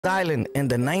Island in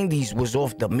the 90s was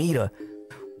off the meter.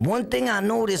 One thing I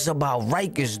noticed about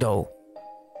Rikers though,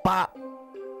 Pop,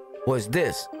 was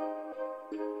this.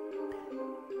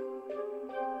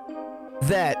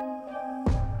 That,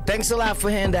 thanks a lot for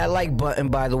hitting that like button,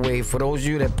 by the way. For those of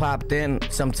you that popped in,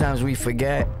 sometimes we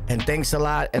forget. And thanks a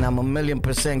lot, and I'm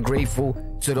 1,000,000% grateful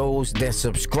to those that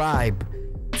subscribe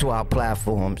to our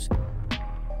platforms.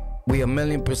 We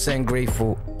 1,000,000%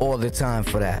 grateful all the time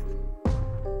for that.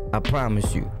 I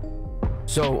promise you.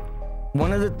 So,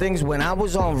 one of the things when I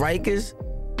was on Rikers,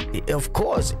 of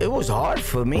course, it was hard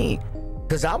for me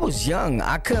because I was young.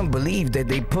 I couldn't believe that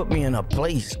they put me in a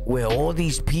place where all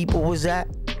these people was at,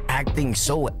 acting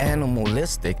so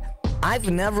animalistic. I've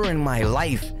never in my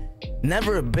life,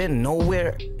 never been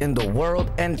nowhere in the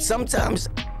world. And sometimes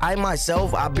I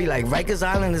myself, I'll be like, Rikers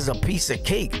Island is a piece of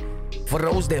cake. For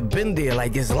those that been there,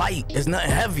 like it's light, it's not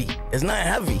heavy, it's not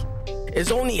heavy. It's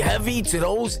only heavy to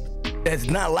those that's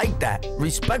not like that,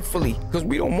 respectfully, because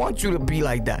we don't want you to be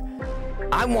like that.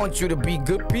 I want you to be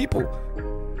good people.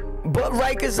 But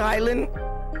Rikers Island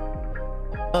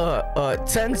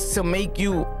tends to make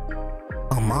you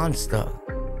a monster,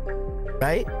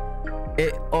 right?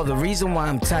 The reason why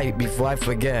I'm tight, before I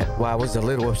forget, why I was a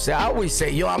little upset, I always say,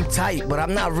 yo, I'm tight, but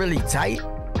I'm not really tight.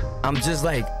 I'm just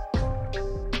like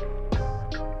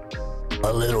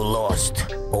a little lost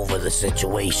over the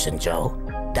situation, Joe.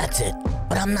 That's it.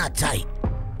 But I'm not tight.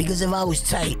 Because if I was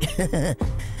tight, the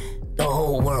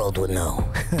whole world would know.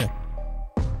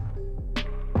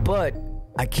 But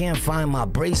I can't find my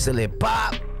bracelet.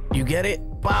 Pop! You get it?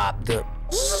 Pop!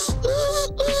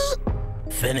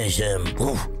 Finish him.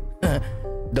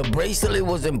 The bracelet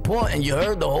was important. You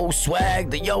heard the whole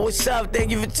swag. Yo, what's up?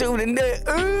 Thank you for tuning in.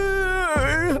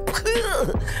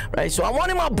 Right, so I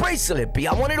wanted my bracelet, B.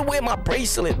 I wanted to wear my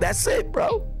bracelet. That's it,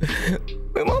 bro.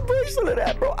 Where my bracelet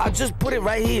at, bro? I just put it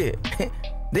right here.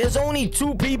 There's only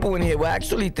 2 people in here. Well,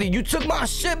 actually 3. You took my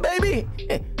shit, baby.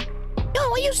 Yo,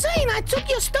 what you saying? I took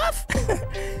your stuff?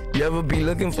 You ever be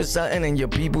looking for something and your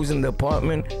people's in the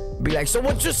apartment be like, so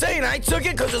what you saying? I took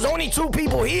it because there's only 2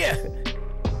 people here.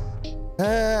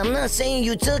 I'm not saying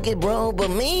you took it, bro, but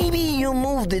maybe you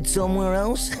moved it somewhere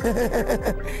else.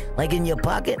 Like in your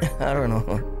pocket? I don't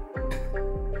know.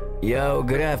 Yo,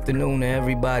 good afternoon to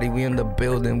everybody. We in the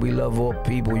building. We love all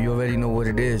people. You already know what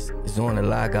it is. It's on the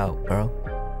lockout, bro.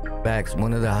 Facts,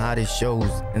 one of the hottest shows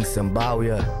in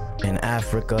Zimbabwe, in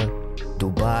Africa,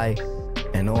 Dubai,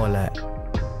 and all that.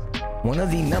 One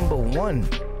of the number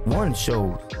one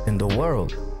shows in the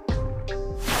world.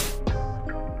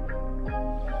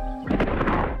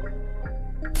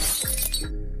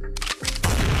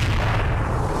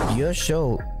 Your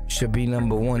show should be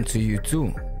number 1 to you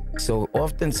too. So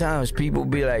oftentimes people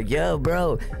be like, yo,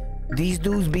 bro, these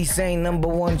dudes be saying number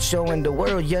 1 show in the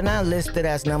world. You're not listed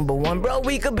as number 1. Bro,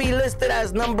 we could be listed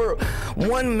as number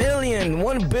 1 million,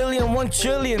 1 billion, 1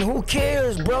 trillion. Who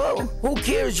cares, bro? Who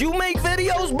cares? You make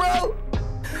videos, bro?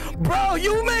 Bro,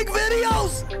 you make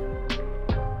videos?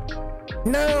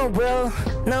 No, bro.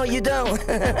 No, you don't.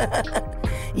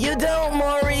 You don't,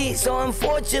 Maury. So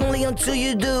unfortunately, until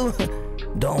you do,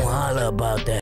 don't holler about that.